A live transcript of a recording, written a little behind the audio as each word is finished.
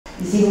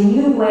You see, when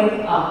you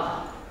wake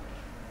up,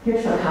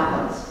 here's what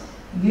happens.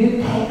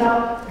 You pick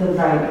up the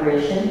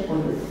vibration or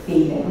the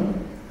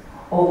feeling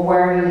of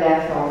where you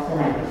left off the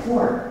night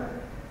before.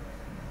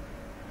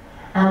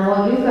 And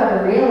what you've got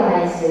to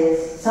realize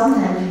is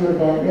sometimes you go to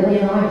bed really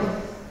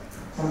annoyed.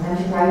 Sometimes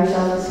you cry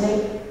yourself to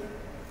sleep.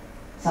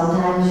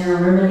 Sometimes you're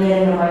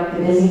ruminating about the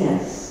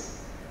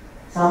busyness.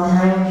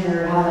 Sometimes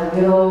you're having a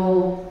good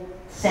old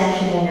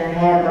session in your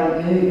head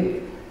about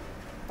you,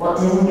 what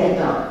didn't get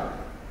done.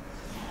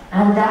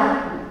 And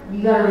that,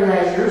 you got to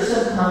realize your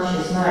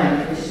subconscious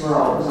mind, which is where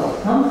all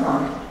results come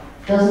from,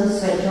 doesn't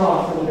switch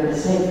off when you go to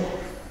sleep.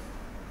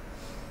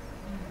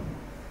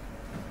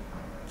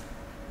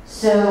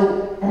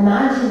 So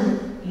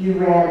imagine you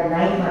read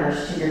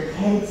nightmares to your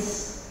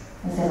kids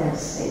as they went to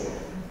sleep.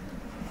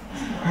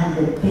 And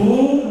the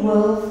big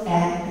wolf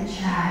ate the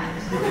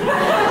child.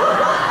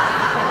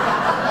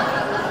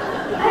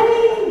 I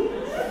mean,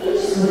 you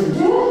just wouldn't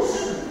do it.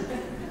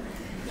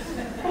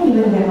 And you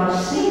wouldn't get much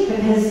sleep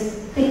because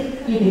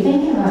you'd be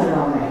thinking about it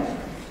all night.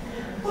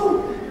 Well,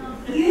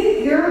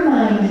 your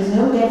mind is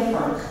no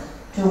different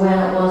to when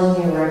it was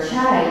when you were a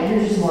child.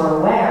 You're just more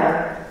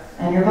aware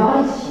and your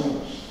body's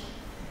changed.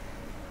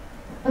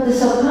 But the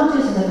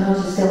subconscious and the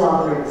conscious still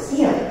operate the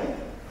same.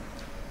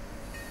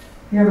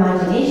 Your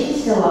imagination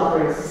still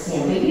operates the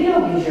same, but you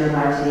don't use your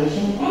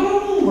imagination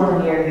anywhere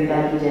near you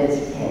like you did as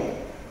a kid.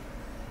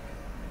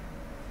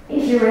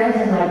 If you were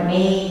anything like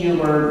me, you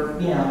were,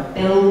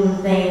 building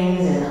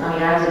things, and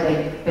I was a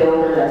big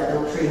builder that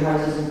built tree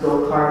houses and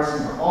go-karts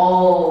and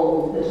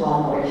all the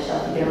tomboyish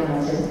stuff you can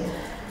imagine.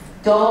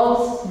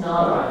 Dolls,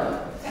 not around.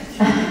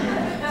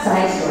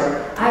 Side story.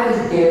 I was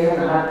given,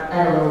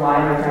 I don't know why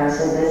my parents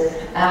said this,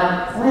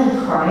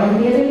 when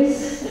crying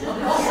babies,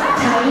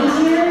 tiny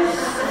tears.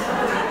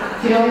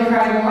 Do you know who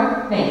cried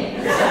more? Me.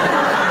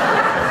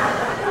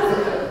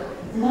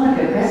 Not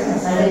a good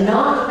Christmas. I did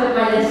not put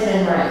my list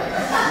in right.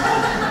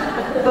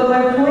 But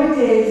my point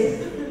is,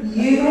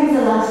 when's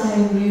the last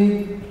time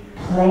you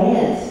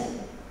played?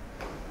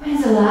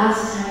 When's the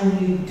last time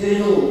you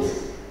doodled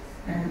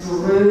and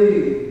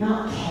drew,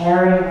 not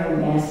caring how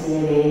messy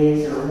it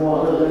is or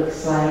what it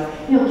looks like?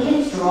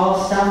 Kids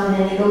draw stuff and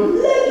then they go,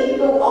 look, and you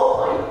go, oh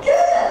my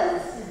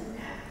goodness!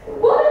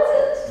 What is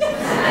it?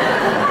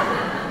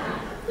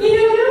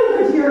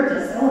 You're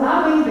just so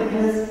happy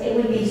because it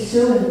would be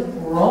so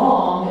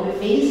wrong, it would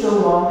feel so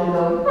wrong to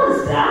go, what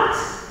is that?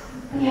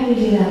 But yeah, we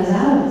do that as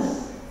adults.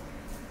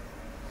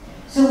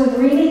 So we've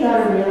really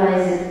got to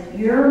realize that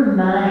your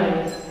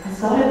mind has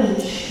got to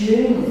be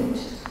tuned.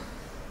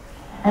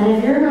 And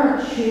if you're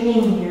not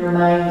tuning your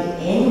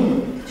mind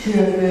in to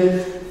a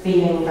good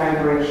feeling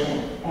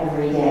vibration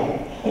every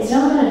day, it's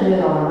not going to do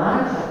it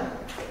automatically,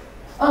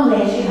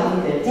 unless you have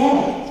a good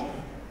day.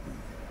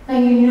 Now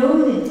you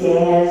know the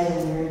days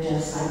when you're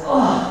just like,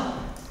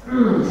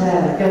 today was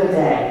a good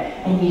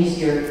day, and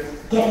you're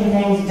getting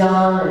things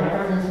done and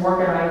everything's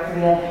working out for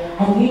you,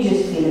 and you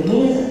just feel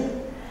amazing.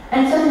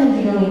 And sometimes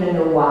you don't even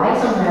know why.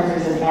 Sometimes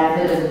there's an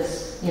evidence,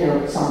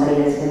 somebody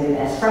that's going to be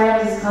best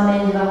friends has come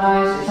into the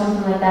house or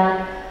something like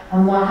that,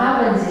 and what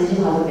happens is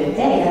you have a good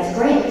day. That's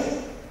great,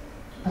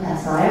 but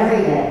that's not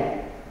every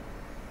day.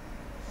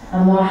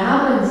 And what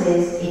happens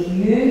is, if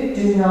you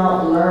do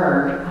not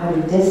learn how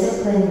to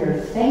discipline your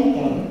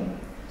thinking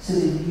so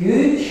that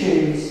you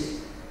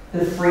choose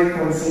the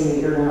frequency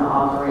that you're going to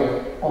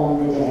operate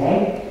on the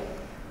day,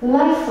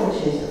 life will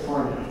choose it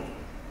for you.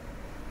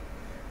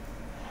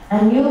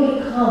 And you'll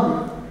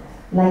become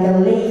like a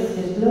leaf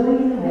just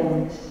blowing in the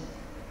wind,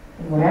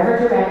 in whatever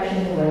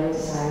direction the wind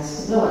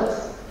decides to blow it.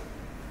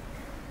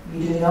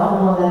 You do not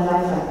want to live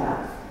life like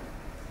that.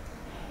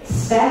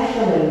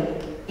 Especially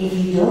if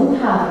you don't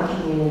have a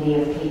community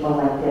of people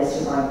like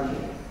this around you.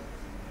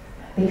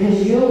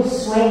 Because you'll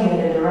swing in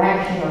the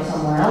direction of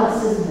someone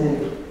else's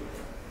mood.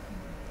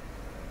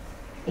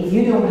 If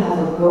you don't have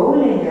a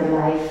goal in your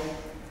life,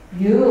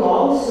 you'll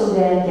also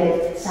then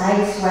get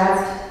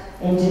sideswept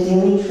into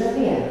daily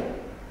trivia.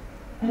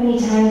 How many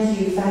times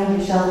do you find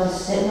yourself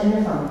just sitting on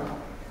your phone?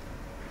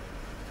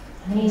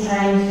 How many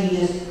times do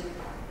you just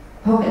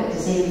poke it to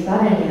see if you've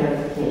got any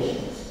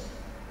notifications?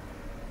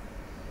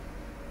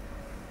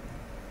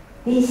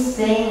 These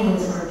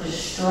things are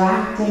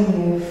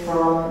distracting you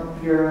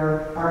from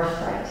your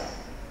birthright.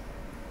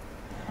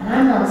 And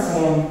I'm not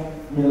saying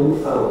no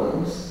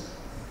phones.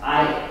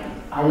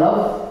 I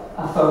love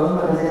a phone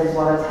because it is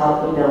what has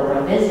helped me build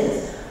my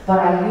business. But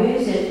I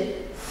use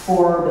it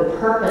for the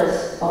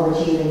purpose of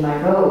achieving my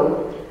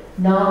goal,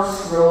 not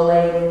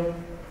scrolling,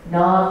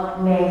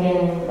 not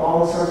making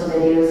all sorts of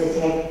videos that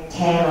take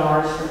 10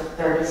 hours for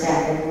 30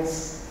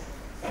 seconds.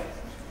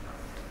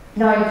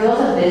 Now, it does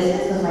a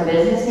business, does my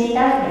business need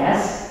that?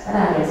 Yes, and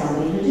I get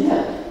somebody to do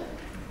it.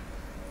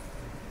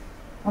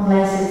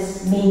 Unless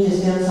it's me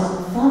just doing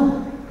something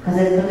fun, but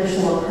there's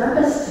still a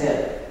purpose to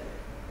it.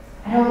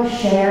 I don't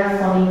share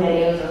funny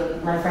videos,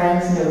 or my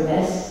friends know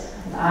this.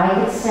 If I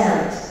get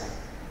sent,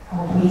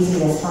 oh, we see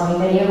this funny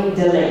video,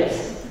 delete.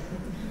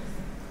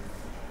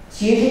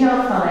 It's usually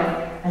not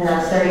funny, and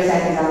that's 30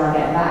 seconds I'm not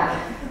getting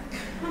back.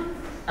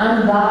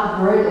 I'm that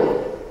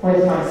brutal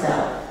with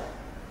myself.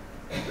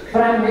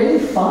 But I'm really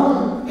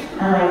fun,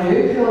 and I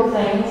do cool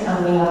things,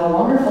 and we have a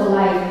wonderful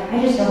life.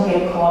 I just don't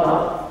get caught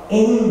up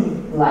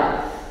in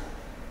life.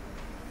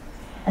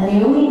 And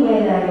the only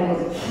way that I'm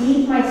able to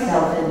keep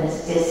myself in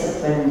this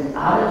disciplined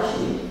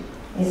attitude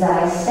is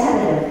that I set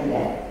it every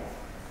day.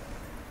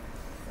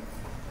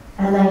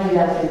 And I do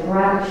that through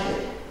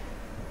gratitude.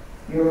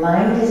 Your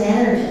mind is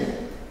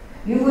energy.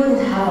 You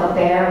wouldn't have a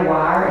bare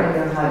wire in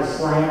your house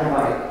lying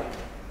about.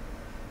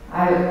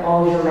 I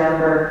always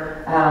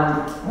remember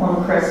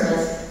one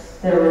Christmas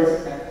there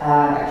was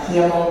a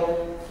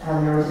cable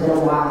and there was a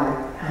little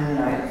wire hanging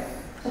out.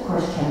 So of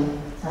course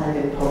Kim had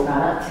a good poke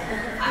at it.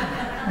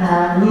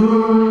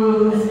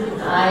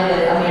 I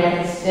did. I mean, I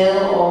can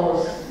still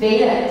almost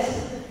feel it.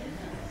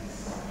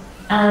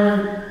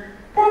 And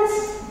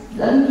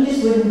you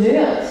just wouldn't do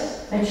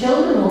it. My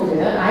children will do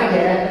it. I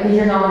did it because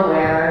you're not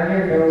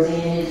aware, you're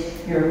nosy,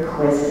 you're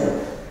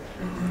inquisitive.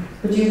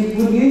 But you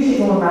would usually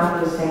go and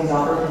wrap those things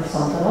up or put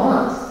something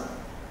on it.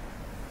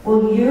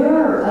 Well,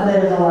 you're a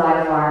bit of a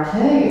live wire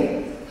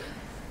too.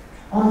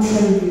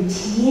 Until you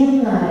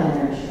tame that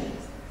energy.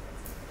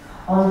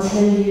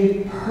 Until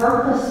you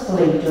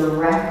purposefully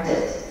direct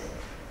it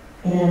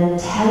in an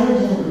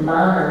intelligent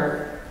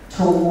manner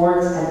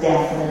towards a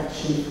definite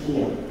chief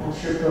aim.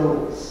 That's your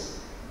goals.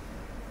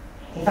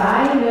 If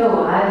I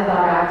know I've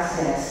got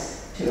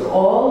access to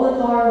all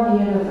the power of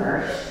the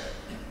universe,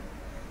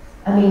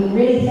 I mean,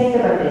 really think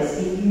about this.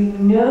 If you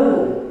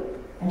know,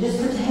 and just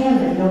pretend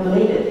that you don't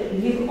believe it,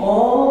 if you've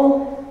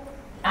all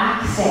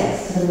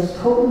access to the most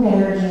potent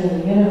energy in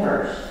the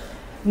universe,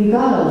 you've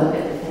got to look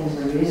at the things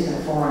we're using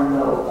it for and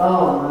go,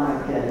 oh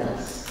my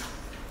goodness,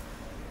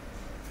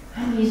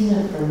 I'm using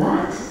it for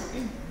that.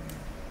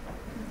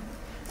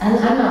 And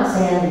I'm not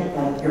saying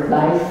like your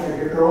life or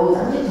your goals,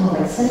 I'm just talking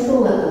about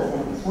simple little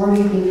things where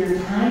you give your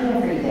time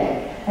every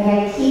day. Like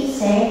I keep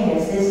saying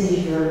this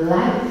is your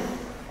life.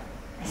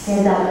 I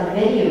said that in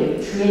the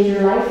video, trade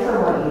your life for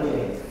what you do.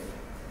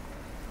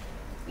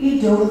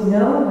 You don't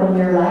know when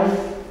your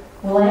life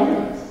will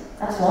end.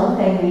 That's one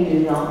thing we do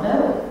not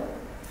know.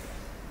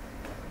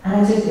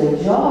 And it's a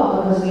good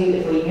job because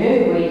if we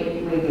knew,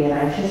 we'd be an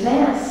anxious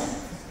mess.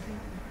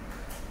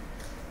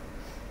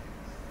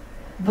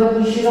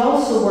 But you should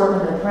also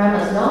work on the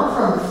premise, not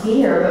from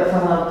fear, but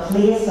from a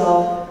place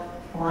of,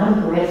 well, I'm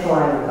grateful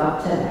I woke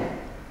up today.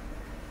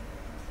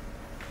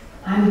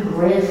 I'm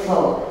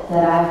grateful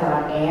that I've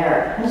got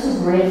air. I'm so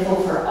grateful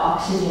for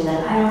oxygen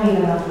that I don't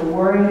even have to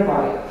worry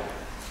about.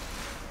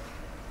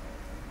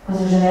 Because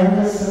there's an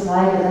endless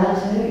supply to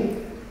that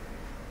too.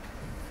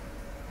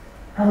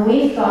 And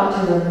we've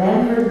got to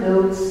remember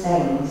those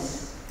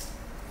things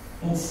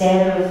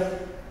instead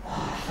of,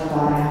 oh, I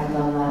forgot I haven't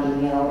done that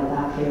email or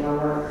that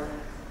paperwork.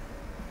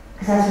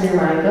 Because that's where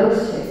your mind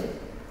goes to.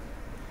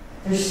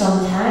 There's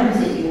some times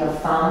that you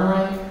have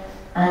family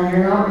and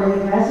you're not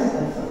really present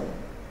with them.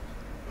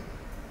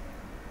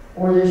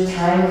 Or there's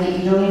times that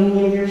you don't even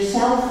give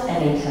yourself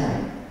any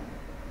time.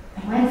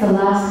 Like when's the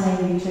last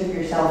time you took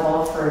yourself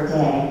off for a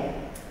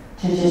day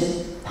to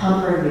just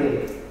pamper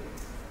you?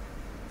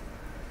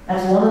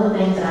 That's one of the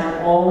things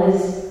I'm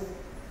always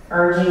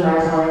urging my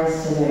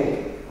clients to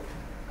do.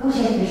 Go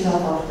take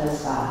yourself off to the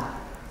spa.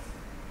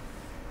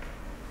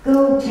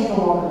 Go take a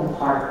walk in the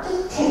park.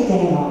 Just take a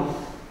day off.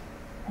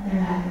 And they're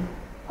like,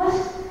 what?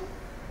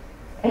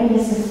 I mean,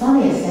 it's the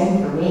funniest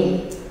thing for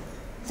me.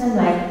 So I'm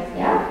like,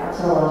 yeah, that's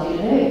what I want you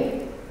to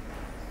do.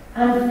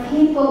 And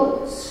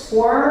people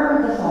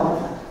squirm at the thought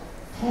of it.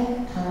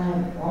 Take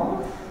time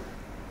off?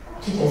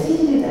 I'm too busy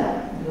to do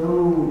that.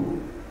 No.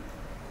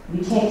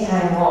 You take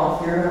time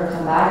off, you're going to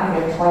come back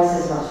and get twice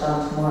as much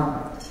done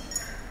tomorrow.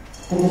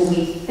 Because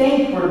we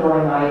think we're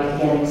going out and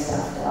getting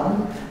stuff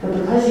done, but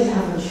because you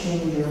haven't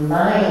tuned your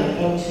mind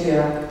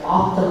into an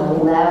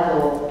optimal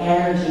level of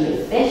energy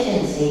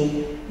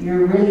efficiency,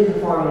 you're really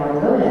performing at a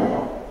low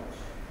level.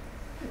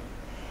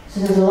 So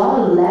there's a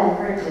lot of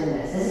leverage in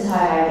this. This is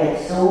how I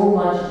get so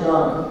much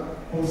done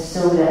in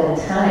so little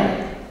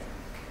time.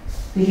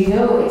 Because you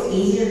know it's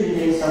easier to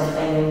do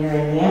something when you're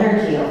in the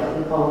energy of it.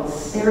 We call it the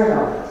spirit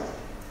of it.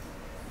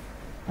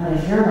 But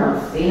if you're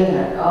not feeling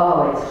it,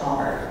 oh, it's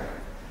hard.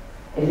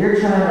 If you're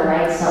trying to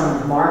write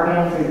some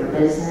marketing for your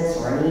business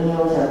or an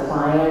email to a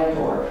client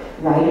or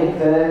write a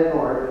book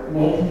or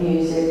make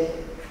music,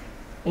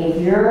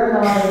 if you're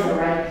not in the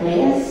right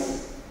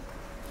place,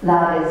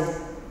 that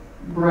is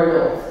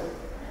brutal.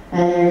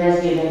 And you're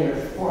just giving your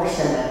force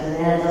in it, and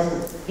then it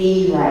doesn't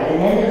feel right. And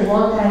then there's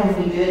one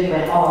time you do it, you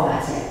went, oh,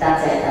 that's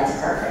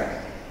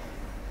perfect.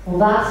 Well,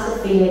 that's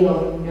the feeling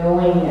of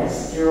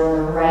knowingness, you're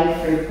on the right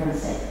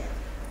frequency.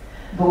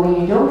 But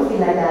when you don't feel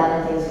like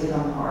that, then things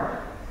become hard.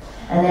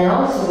 And then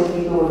also,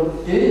 if you go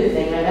and do the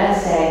thing, like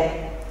let's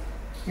say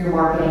you're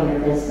marketing your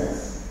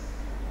business,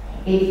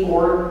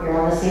 or you're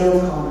on a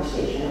sales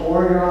conversation,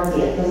 or you're on a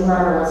date, doesn't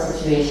matter what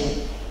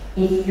situation.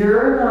 If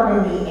you're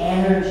not in the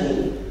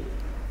energy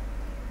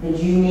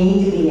that you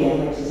need to be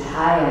in, which is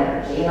high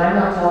energy, and I'm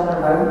not talking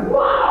about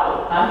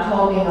wow, I'm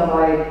talking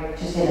about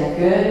just in a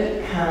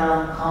good,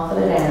 calm,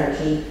 confident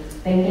energy,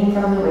 thinking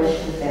from the wish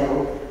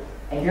fulfilled,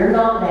 If you're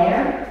not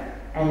there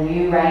and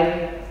you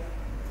write,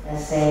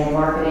 let's say,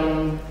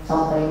 marketing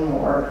something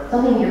or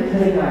something you're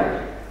putting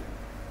out,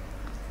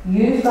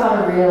 you've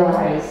got to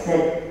realize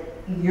that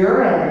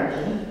your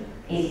energy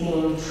is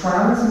being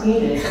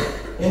transmuted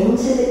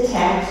into the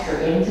text or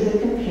into the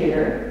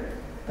computer,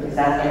 because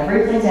that's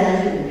everything's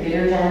energy,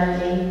 computer's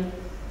energy,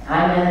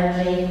 I'm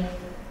energy.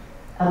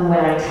 And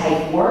when I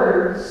type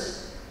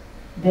words,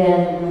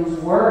 then those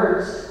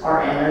words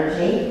are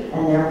energy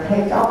and they're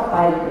picked up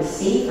by the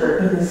receiver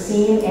in the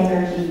same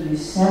energy you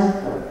sent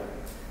them.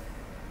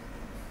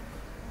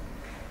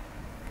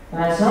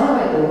 Now, it's not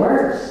about the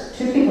words.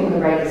 Two people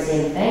can write the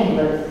same thing,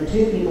 but if the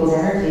two people's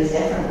energy is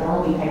different,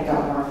 one will be picked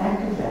up more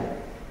effectively.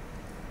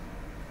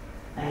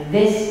 Now,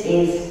 this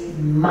is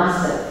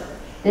massive.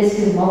 This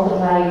could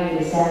multiply you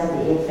to 7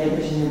 to 8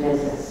 figures in your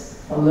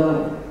business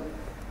alone.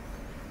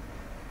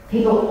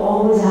 People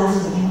always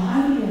ask me,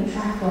 how do you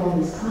attract all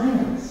these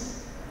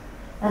clients?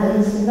 And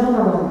it's the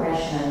number one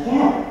question I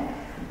get.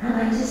 And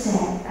I just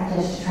say, I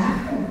just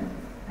attract them.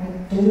 I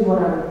do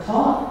what I'm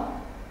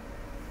taught.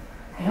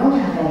 I don't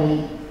have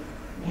any,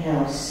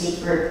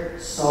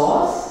 secret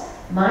sauce.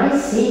 My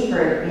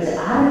secret is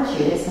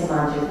attitude. It's the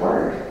magic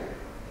word.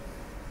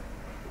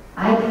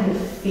 I put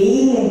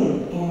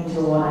feeling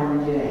into what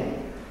I'm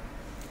doing.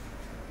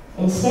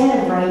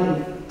 Instead of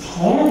writing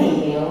 10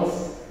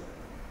 emails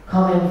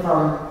coming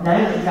from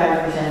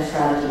 95%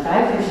 strategy,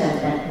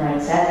 5%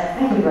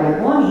 mindset, I could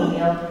write one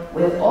email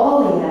with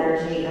all the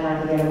energy and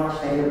I could get a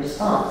much better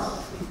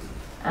response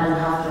and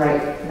have to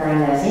write 9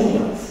 less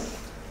emails.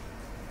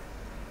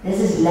 This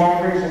is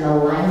leverage and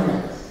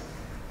alignment.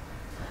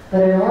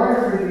 But in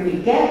order for you to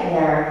get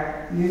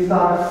there, you've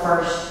got to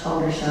first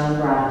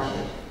understand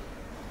gratitude.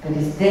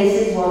 Because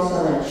this is what's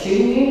going to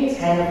tune you. It's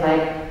kind of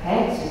like,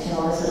 okay, switching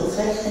on this little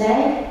switch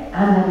today,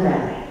 and I'm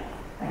ready.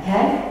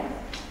 Okay?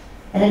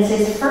 And it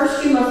says,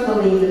 first you must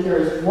believe that there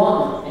is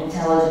one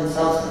intelligent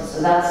substance.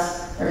 So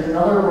there's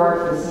another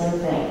word for the same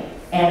thing.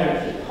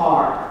 Energy,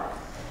 power,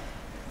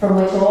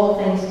 from which all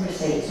things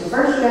proceed. So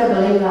first you got to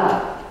believe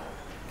that.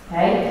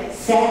 Okay?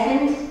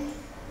 Second,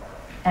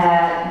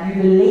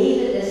 you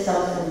believe that this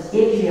substance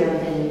gives you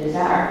everything you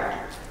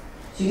desire.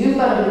 So you've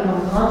got to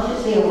become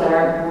consciously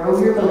aware and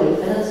grow your belief,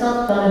 and it's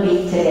not going to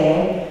be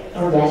today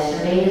or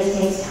yesterday. This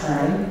takes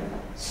time,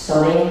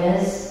 studying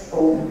this,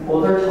 or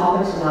other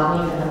topics we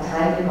haven't even had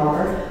time to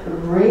cover, but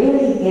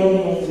really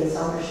getting into this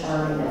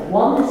understanding that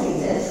one, this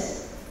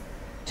exists,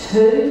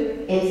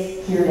 two,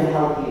 it's here to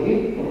help you,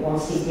 it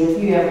wants to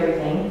give you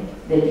everything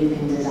that you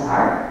can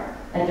desire.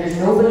 Like there's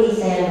nobody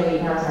saying, no, you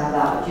can't have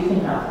that, but you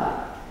can have that.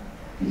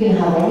 You can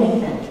have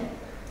anything.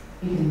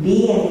 You can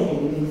be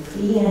anything. You can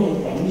feel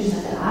anything. You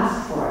just have to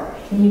ask for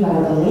it. And you've got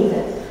to believe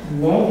it.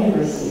 And then you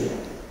receive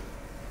it.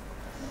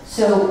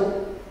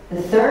 So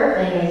the third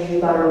thing is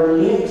you've got to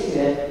relate to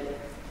it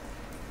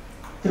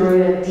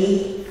through a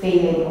deep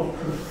feeling of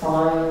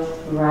profound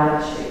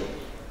gratitude.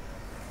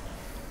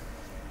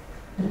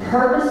 The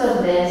purpose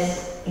of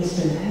this is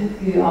to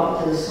hook you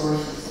up to the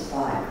source of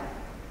supply.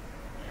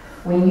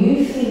 When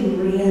you feel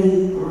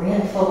really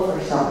grateful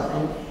for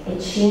something,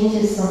 it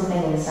changes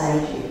something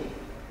inside you.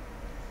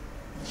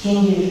 It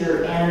changes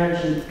your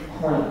energy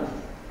point,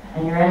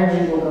 and your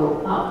energy will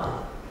go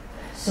up.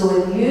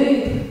 So if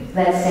you,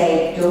 let's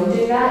say, don't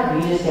do that,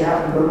 and you just get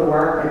up and go to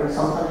work and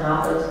something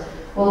happens,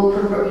 well,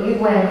 you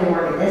went into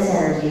work at this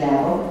energy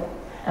level,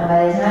 and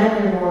by the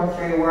time you're going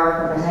through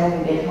work, or by the time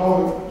you get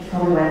home, you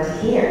probably went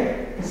to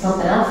here, because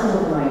something else is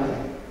overnight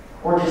you,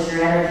 or just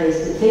your energy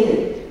is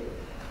depleted.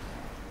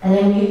 And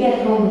then when you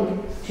get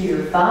home to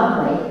your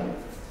family,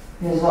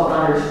 because what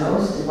matters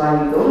most is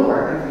why you go to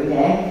work every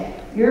day,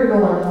 you're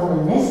going home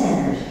in this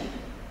energy,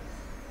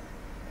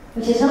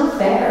 which is not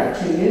fair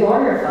to you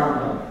or your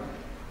family.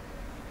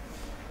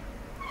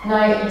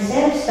 Now,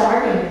 instead of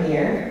starting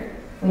here,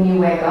 when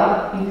you wake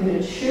up, you could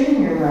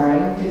attune your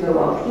mind to go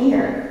up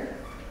here.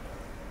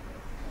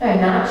 Now,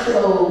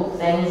 natural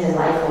things in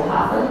life will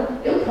happen.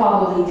 You'll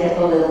probably dip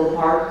a little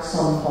part at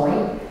some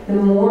point. The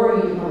more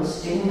you become a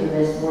student of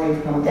this, the more you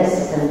become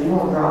disciplined, you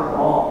won't drop at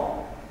all.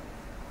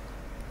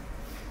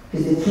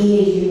 Because the key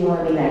is you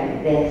want to be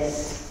like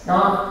this.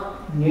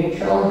 Not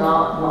neutral,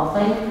 not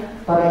nothing,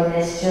 but in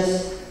this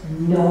just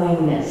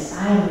knowingness.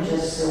 I am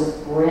just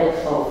so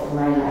grateful for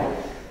my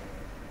life.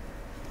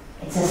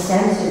 It's a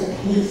sense of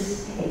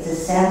peace. It's a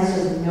sense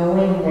of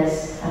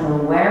knowingness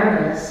and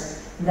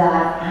awareness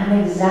that I'm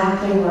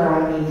exactly where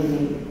I need to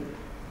be.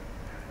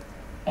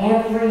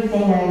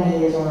 Everything I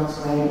need is on its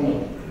way to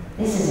me.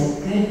 This is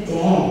a good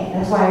day.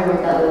 That's why I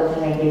wrote that little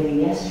thing I gave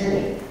you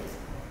yesterday.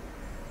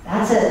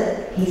 That's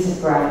a piece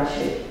of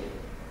gratitude.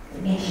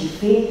 It makes you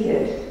feel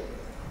good.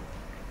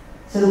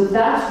 So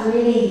that's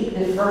really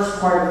the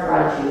first part of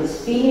gratitude,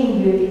 is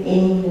feeling good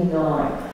in the now.